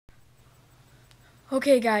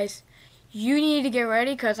Okay, guys, you need to get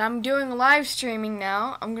ready because I'm doing live streaming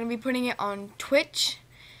now. I'm going to be putting it on Twitch.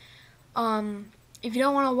 If you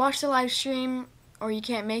don't want to watch the live stream or you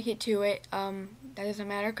can't make it to it, that doesn't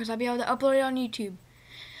matter because I'll be able to upload it on YouTube.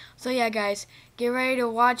 So yeah, guys, get ready to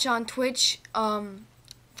watch on Twitch. Find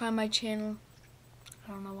my channel.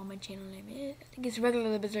 I don't know what my channel name is. I think it's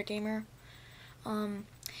Regular the Berserk Gamer.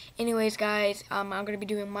 Anyways, guys, I'm going to be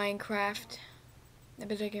doing Minecraft. The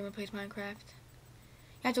Berserk Gamer plays Minecraft.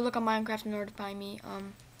 You have to look on Minecraft in order to find me.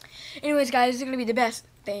 Anyways, guys, this is going to be the best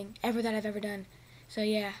thing ever that I've ever done. So,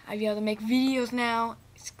 yeah, I'll be able to make videos now.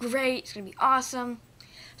 It's great. It's going to be awesome.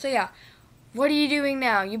 So, yeah, what are you doing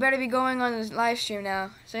now? You better be going on this live stream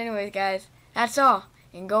now. So, anyways, guys, that's all.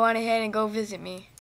 And go on ahead and go visit me.